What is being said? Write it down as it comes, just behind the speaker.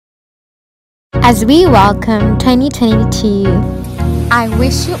As we welcome 2022, I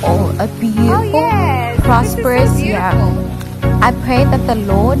wish you all a beautiful, prosperous year. I pray that the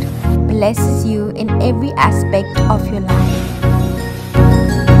Lord blesses you in every aspect of your life.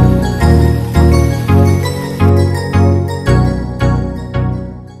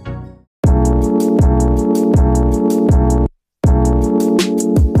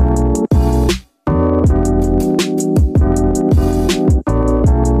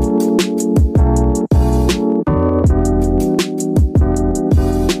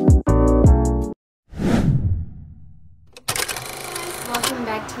 Welcome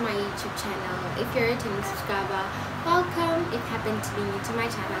back to my YouTube channel. If you're a returning subscriber, welcome. If you happen to be new to my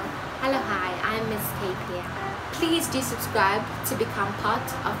channel, hello, hi, I'm Miss K.P.M. Please do subscribe to become part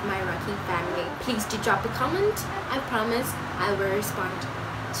of my rocking family. Please do drop a comment. I promise I will respond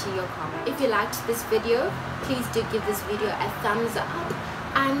to your comment. If you liked this video, please do give this video a thumbs up.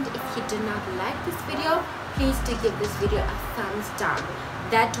 And if you do not like this video, please do give this video a thumbs down.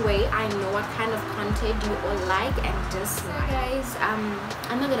 That way I know what kind of content you all like and dislike. So guys,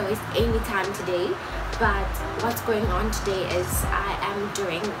 I'm not gonna waste any time today, but what's going on today is I am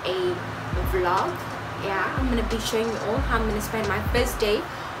doing a vlog. Yeah, I'm gonna be showing you all how I'm gonna spend my first day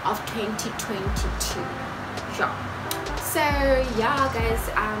of 2022. Sure. So yeah guys,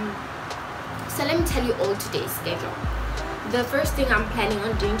 so let me tell you all today's schedule. The first thing I'm planning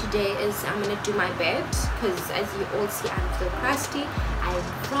on doing today is I'm gonna do my bed, because as you all see, I'm so crusty. I'm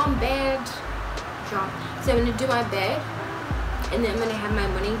from bed. So I'm gonna do my bed, and then I'm gonna have my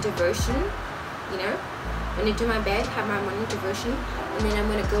morning devotion. You know, I'm gonna do my bed, have my morning devotion, and then I'm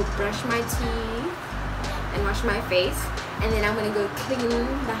gonna go brush my teeth and wash my face, and then I'm gonna go clean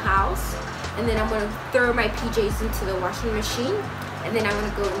the house, and then I'm gonna throw my PJs into the washing machine, and then I'm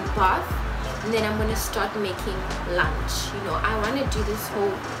gonna go in the bath. And then I'm gonna start making lunch. You know, I want to do this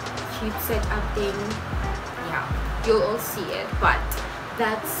whole cute setup thing. Yeah, you'll all see it, but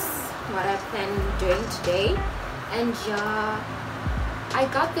that's what I plan on doing today. And yeah, I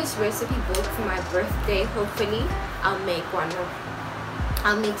got this recipe book for my birthday. Hopefully I'll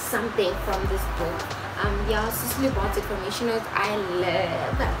make something from this book. Yeah, Cicely bought it for me. She knows I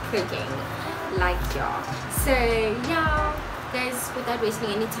love cooking like y'all. So yeah guys, without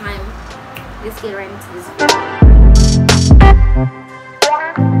wasting any time, let's get right into this video.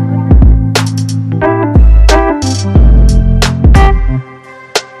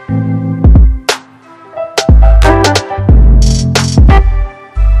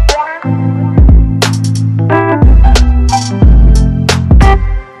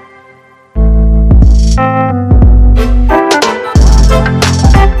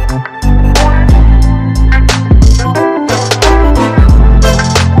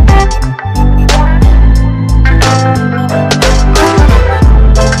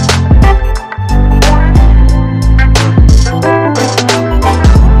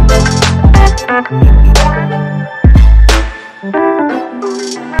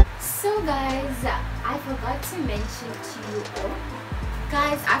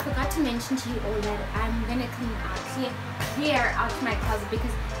 I forgot to mention to you all that I'm gonna clear out my closet,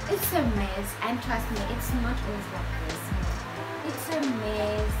 because it's a mess, and trust me, it's not always like this. It's a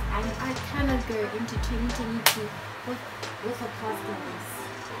mess, and I cannot go into 2022 with a closet mess.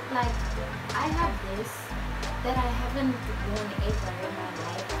 Like, I have this that I haven't worn ever in my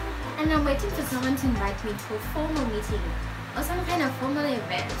life, and I'm waiting for someone to invite me to a formal meeting or some kind of formal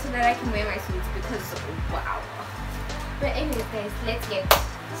event so that I can wear my suits, because wow. But anyways guys, let's get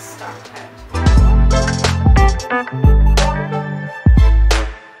started.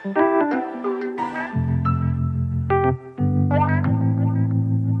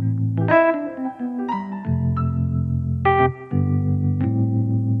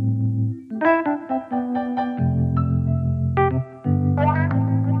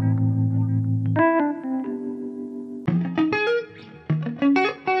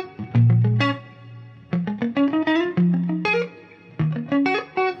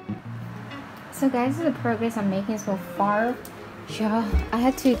 So guys, this is the progress I'm making so far. Yeah, I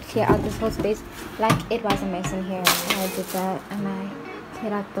had to clear out this whole space, like it was a mess in here, and I did that, and I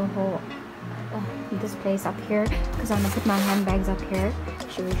cleared out the whole this place up here, because I'm gonna put my handbags up here.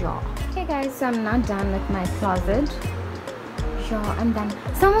 Okay guys, so I'm not done with my closet. Yeah, I'm done.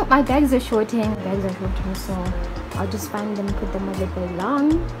 Some of my bags are shorting, so I'll just find them, put them where they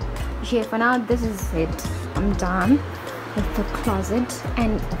belong. Yeah, for now this is it. I'm done with the closet,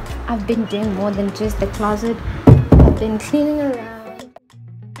 and I've been doing more than just the closet. I've been cleaning around.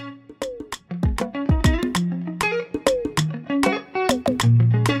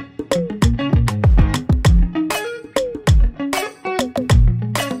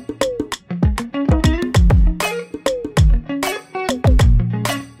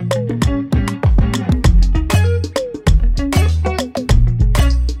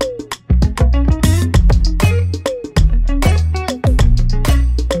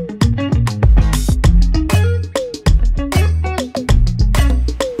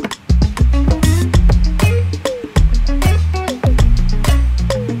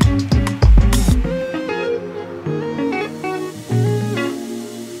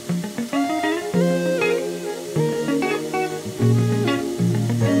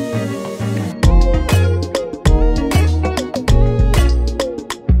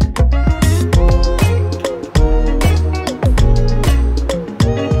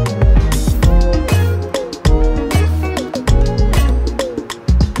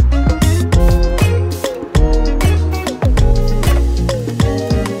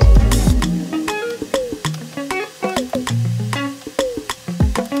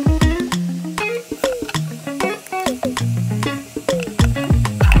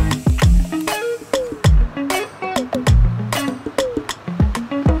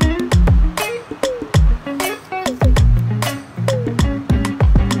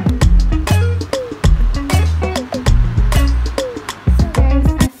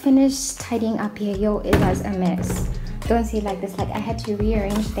 finished tidying up here. Yo, it was a mess. Don't see it like this. Like, I had to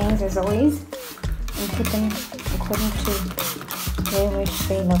rearrange things as always and put them according to where wish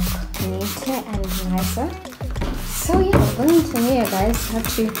they look neater and nicer. So yeah, going to here, guys,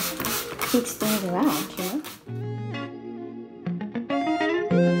 have to fix things around, you know.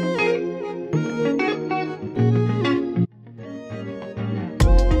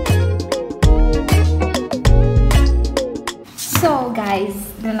 So guys,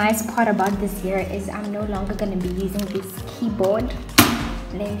 the nice part about this year is I'm no longer going to be using this keyboard.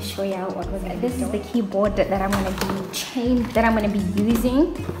 Let me show you what was it. This is the keyboard that I'm going to be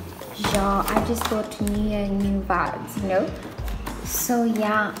using. Yeah, I just thought new year, new vibes, you know. So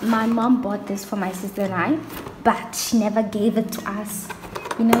yeah, my mom bought this for my sister and I, but she never gave it to us.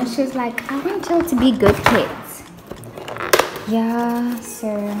 You know, she was like, I want y'all to be good kids. Yeah,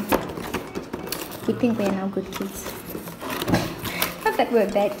 so we think we're now good kids. Not that we're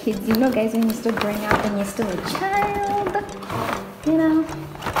bad kids, you know, guys, when you're still growing up and you're still a child, you know.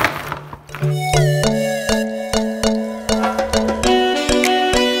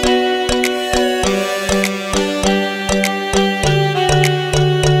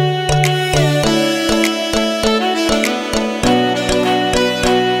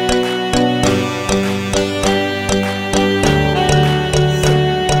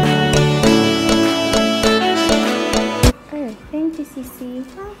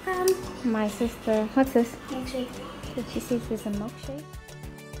 Welcome. My sister, what's this? Milkshake. Did she say this is a milkshake?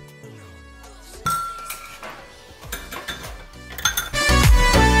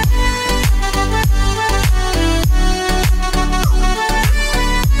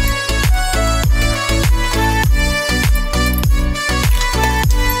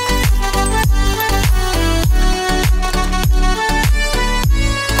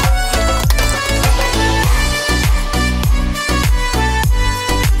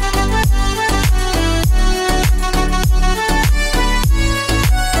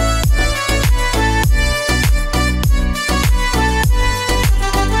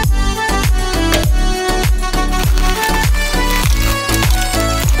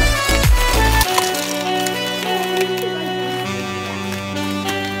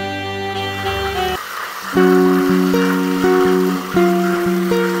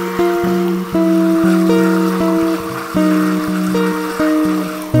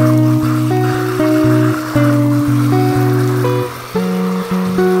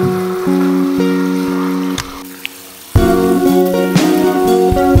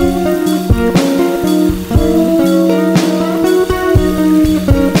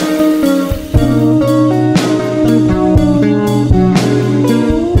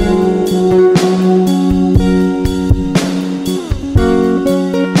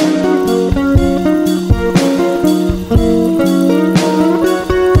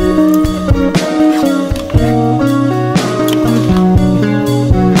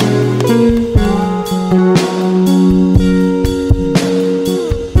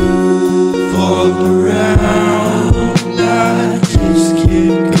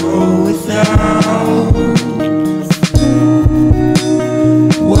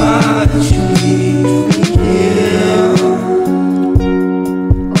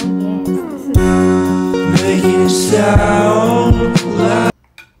 Sound like